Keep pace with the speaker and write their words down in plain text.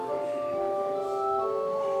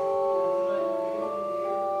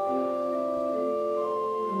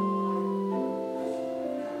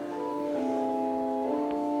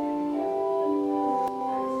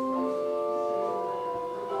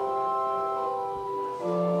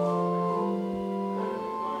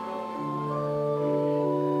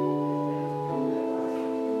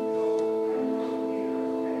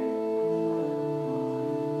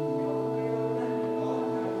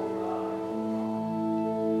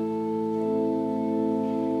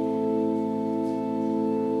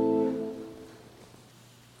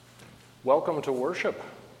welcome to worship.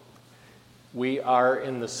 We are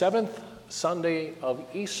in the seventh Sunday of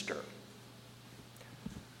Easter.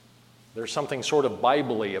 There's something sort of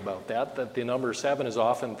Bible-y about that the number 7 is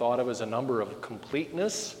often thought of as a number of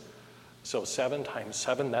completeness. So 7 times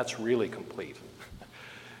 7, that's really complete.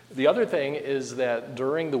 The other thing is that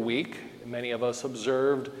during the week, many of us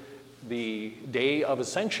observed the Day of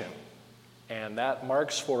Ascension. And that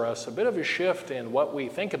marks for us a bit of a shift in what we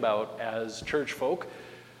think about as church folk,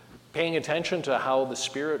 paying attention to how the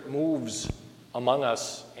Spirit moves among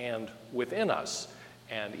us and within us.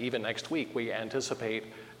 And even next week, we anticipate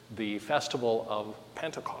the festival of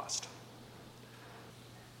Pentecost.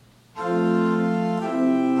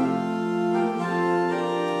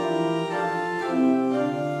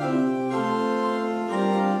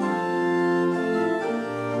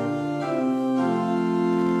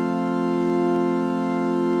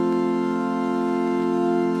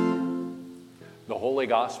 Holy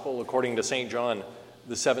Gospel according to St. John,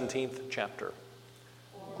 the 17th chapter.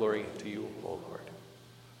 Glory to you, O Lord.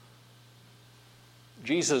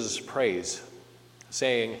 Jesus prays,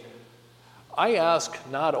 saying, I ask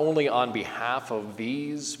not only on behalf of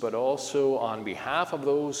these, but also on behalf of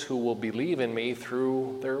those who will believe in me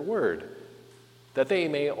through their word, that they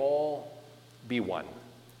may all be one.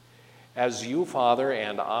 As you, Father,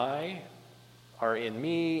 and I are in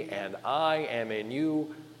me, and I am in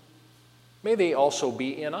you, may they also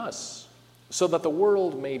be in us, so that the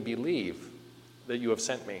world may believe that you have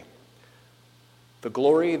sent me. The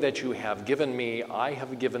glory that you have given me, I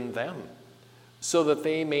have given them, so that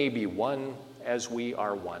they may be one as we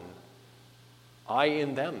are one. I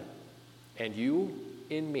in them, and you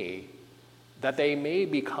in me, that they may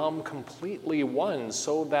become completely one,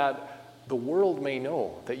 so that the world may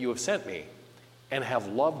know that you have sent me, and have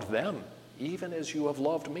loved them, even as you have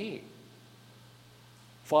loved me.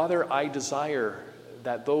 Father, I desire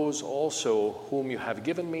that those also whom you have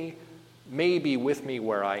given me may be with me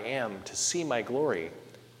where I am to see my glory,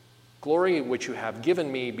 glory which you have given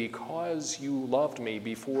me because you loved me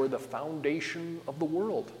before the foundation of the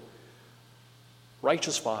world.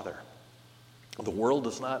 Righteous Father, the world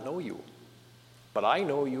does not know you, but I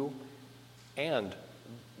know you, and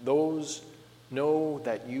those know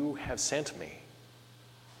that you have sent me.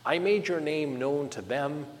 I made your name known to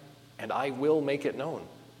them, and I will make it known,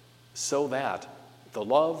 so that the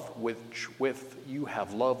love which with you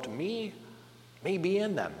have loved me may be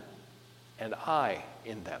in them, and I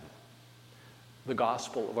in them. The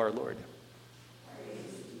Gospel of our Lord. Praise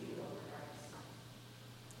to you, O Christ.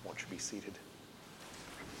 Won't you be seated?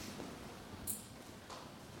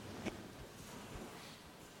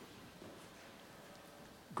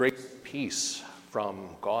 Great peace from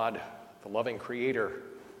God, the loving Creator,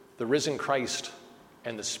 the risen Christ,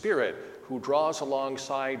 and the Spirit who draws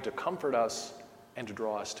alongside to comfort us and to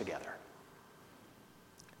draw us together.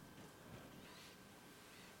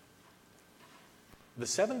 The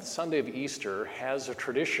seventh Sunday of Easter has a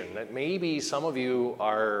tradition that maybe some of you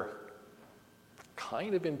are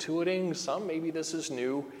kind of intuiting, some maybe this is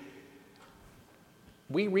new.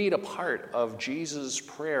 We read a part of Jesus'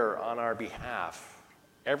 prayer on our behalf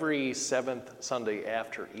every seventh Sunday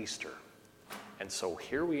after Easter. And so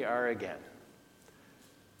here we are again.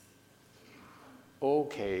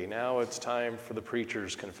 Okay, now it's time for the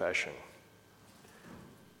preacher's confession.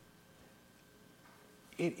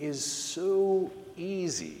 It is so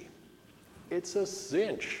easy, it's a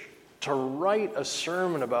cinch, to write a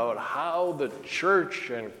sermon about how the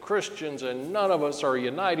church and Christians and none of us are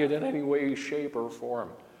united in any way, shape, or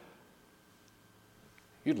form.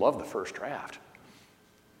 You'd love the first draft.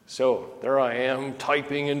 So there I am,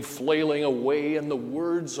 typing and flailing away, and the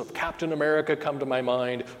words of Captain America come to my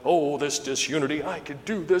mind. Oh, this disunity, I could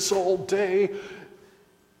do this all day.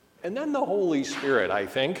 And then the Holy Spirit, I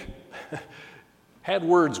think, had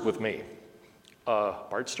words with me.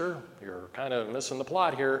 Bartster, you're kind of missing the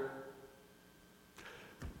plot here.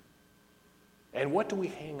 And what do we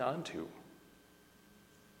hang on to?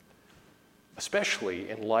 Especially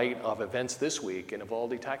in light of events this week in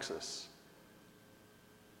Uvalde, Texas.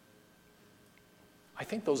 I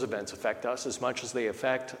think those events affect us as much as they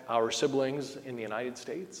affect our siblings in the United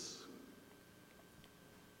States.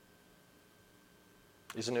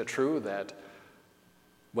 Isn't it true that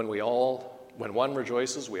when one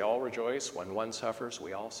rejoices, we all rejoice. When one suffers,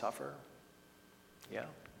 we all suffer? Yeah.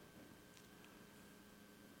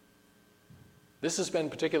 This has been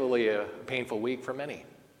particularly a painful week for many.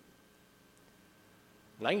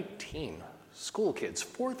 19 school kids,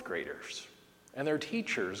 fourth graders, and their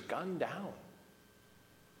teachers gunned down.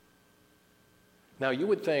 Now, you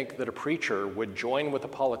would think that a preacher would join with the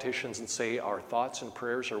politicians and say, our thoughts and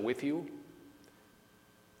prayers are with you.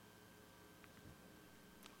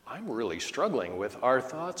 I'm really struggling with our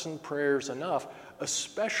thoughts and prayers enough,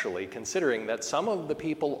 especially considering that some of the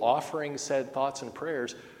people offering said thoughts and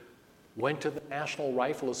prayers went to the National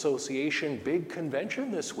Rifle Association big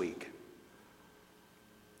convention this week.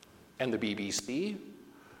 And the BBC,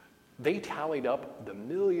 they tallied up the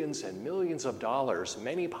millions and millions of dollars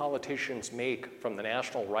many politicians make from the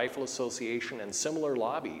National Rifle Association and similar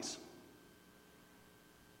lobbies.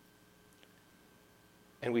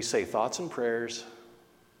 And we say thoughts and prayers,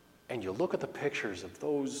 and you look at the pictures of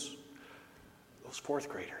those fourth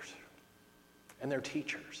graders and their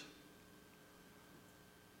teachers.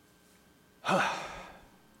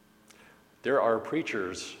 There are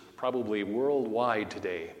preachers, probably worldwide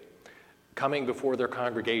today, coming before their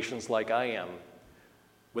congregations like I am,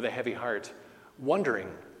 with a heavy heart, wondering,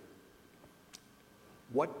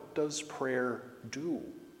 what does prayer do?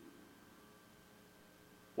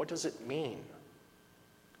 What does it mean?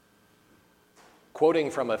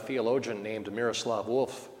 Quoting from a theologian named Miroslav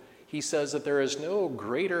Volf, he says that there is no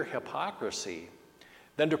greater hypocrisy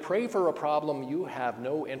than to pray for a problem you have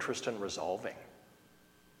no interest in resolving.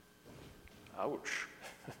 Ouch.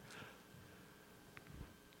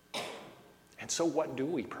 And so what do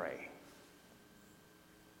we pray?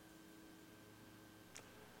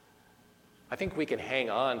 I think we can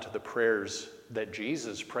hang on to the prayers that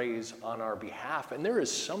Jesus prays on our behalf, and there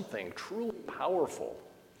is something truly powerful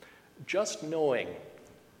just knowing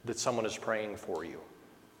that someone is praying for you.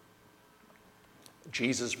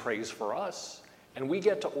 Jesus prays for us, and we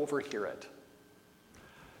get to overhear it.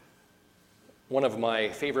 One of my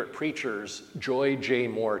favorite preachers, Joy J.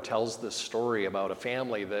 Moore, tells this story about a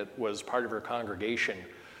family that was part of her congregation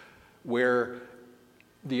where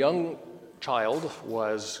the young child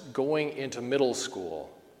was going into middle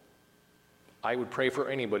school. I would pray for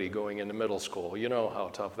anybody going into middle school. You know how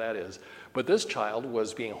tough that is. But this child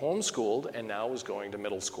was being homeschooled and now was going to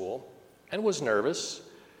middle school and was nervous.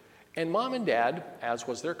 And mom and dad, as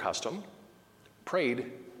was their custom,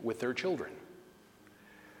 prayed with their children.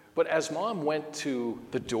 But as mom went to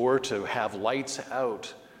the door to have lights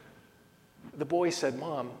out, the boy said,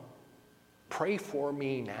 "Mom, pray for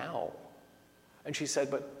me now." And she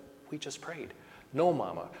said, "But we just prayed." "No,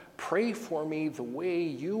 Mama, pray for me the way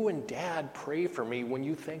you and Dad pray for me when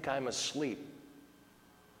you think I'm asleep."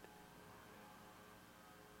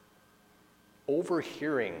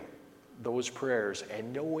 Overhearing those prayers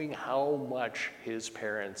and knowing how much his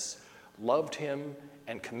parents loved him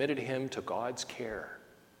and committed him to God's care,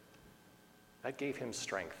 that gave him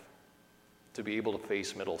strength to be able to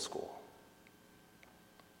face middle school.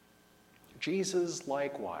 Jesus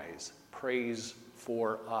likewise prays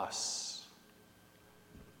for us.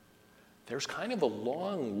 There's kind of a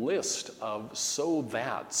long list of so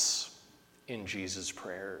that's in Jesus'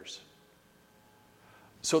 prayers,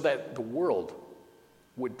 so that the world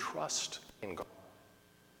would trust in God.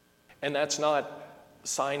 And that's not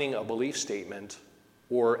signing a belief statement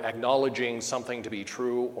or acknowledging something to be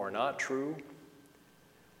true or not true.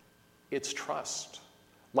 It's trust,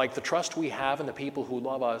 like the trust we have in the people who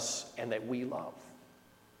love us and that we love.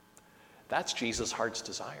 That's Jesus' heart's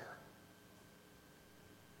desire.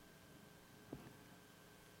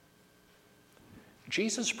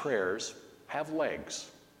 Jesus' prayers have legs.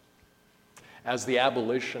 As the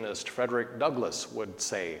abolitionist Frederick Douglass would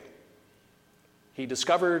say, he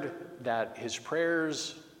discovered that his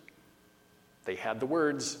prayers, they had the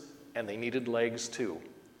words, and they needed legs too,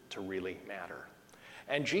 to really matter.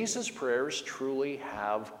 And Jesus' prayers truly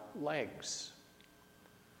have legs.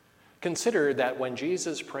 Consider that when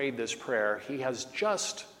Jesus prayed this prayer, he has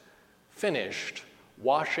just finished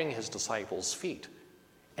washing his disciples' feet.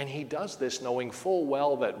 And he does this knowing full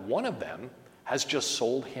well that one of them has just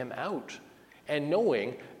sold him out, and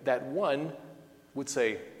knowing that one would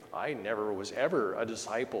say, "I never was ever a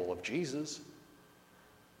disciple of Jesus."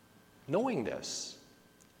 Knowing this,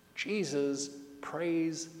 Jesus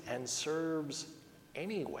prays and serves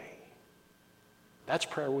anyway. That's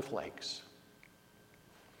prayer with legs.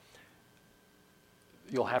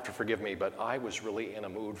 You'll have to forgive me, but I was really in a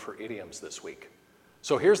mood for idioms this week.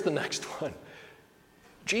 So here's the next one.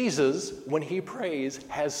 Jesus, when he prays,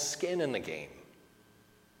 has skin in the game.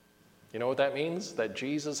 You know what that means? That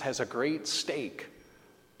Jesus has a great stake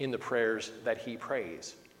in the prayers that he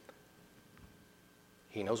prays.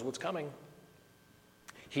 He knows what's coming.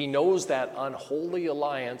 He knows that unholy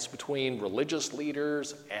alliance between religious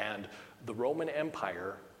leaders and the Roman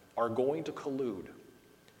Empire are going to collude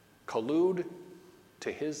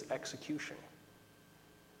to his execution.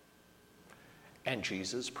 And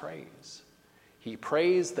Jesus prays. He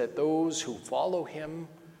prays that those who follow him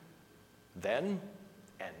then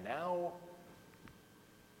and now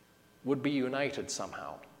would be united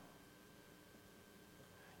somehow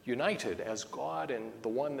united as God and the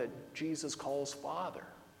one that Jesus calls Father.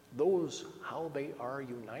 Those, how they are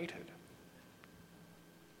united.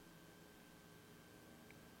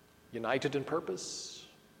 United in purpose,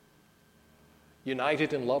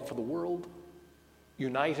 united in love for the world,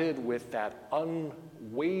 united with that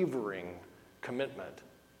unwavering commitment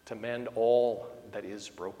to mend all that is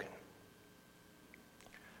broken.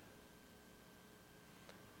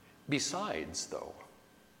 Besides, though,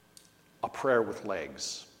 a prayer with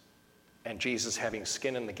legs and Jesus having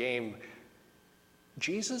skin in the game,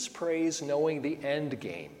 Jesus prays knowing the end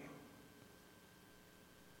game,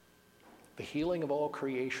 the healing of all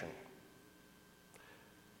creation.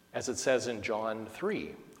 As it says in John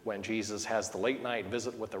 3, when Jesus has the late night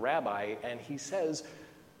visit with the rabbi, and he says,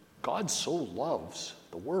 God so loves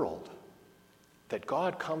the world that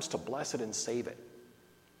God comes to bless it and save it.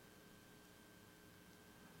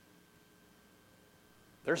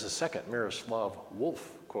 There's a second Miroslav Volf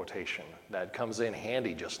quotation that comes in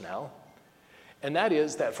handy just now. And that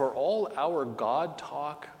is that for all our God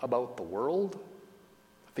talk about the world,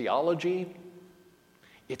 theology,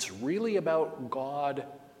 it's really about God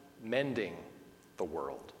mending the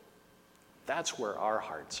world. That's where our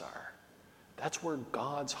hearts are. That's where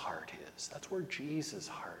God's heart is. That's where Jesus'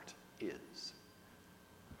 heart is.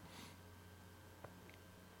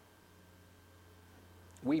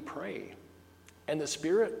 We pray, and the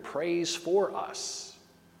Spirit prays for us.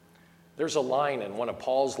 There's a line in one of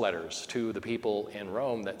Paul's letters to the people in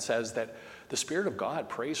Rome that says that the Spirit of God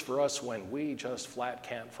prays for us when we just flat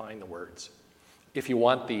can't find the words. If you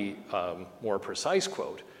want the more precise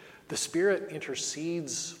quote, the Spirit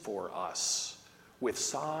intercedes for us with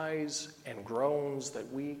sighs and groans that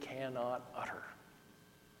we cannot utter.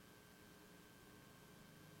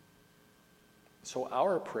 So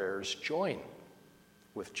our prayers join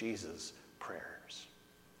with Jesus' prayers.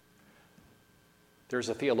 There's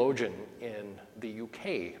a theologian in the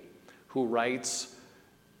UK who writes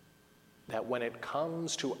that when it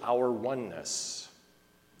comes to our oneness,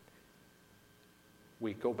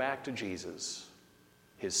 we go back to Jesus,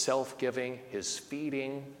 his self-giving, his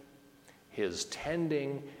feeding, his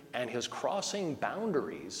tending, and his crossing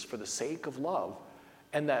boundaries for the sake of love.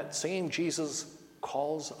 And that same Jesus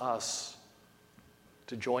calls us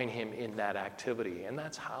to join him in that activity. And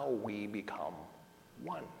that's how we become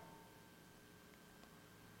one.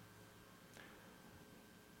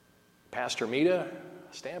 Pastor Mita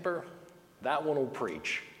Stamper, that one will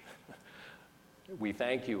preach. We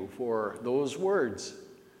thank you for those words.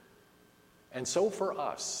 And so for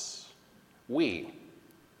us, we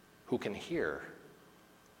who can hear,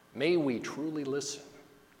 may we truly listen.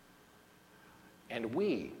 And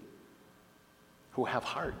we who have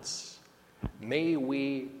hearts, may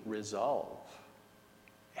we resolve.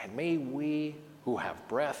 And may we who have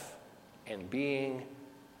breath and being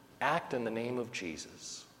act in the name of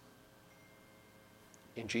Jesus.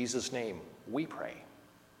 In Jesus' name we pray.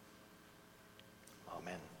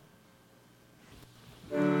 Amen.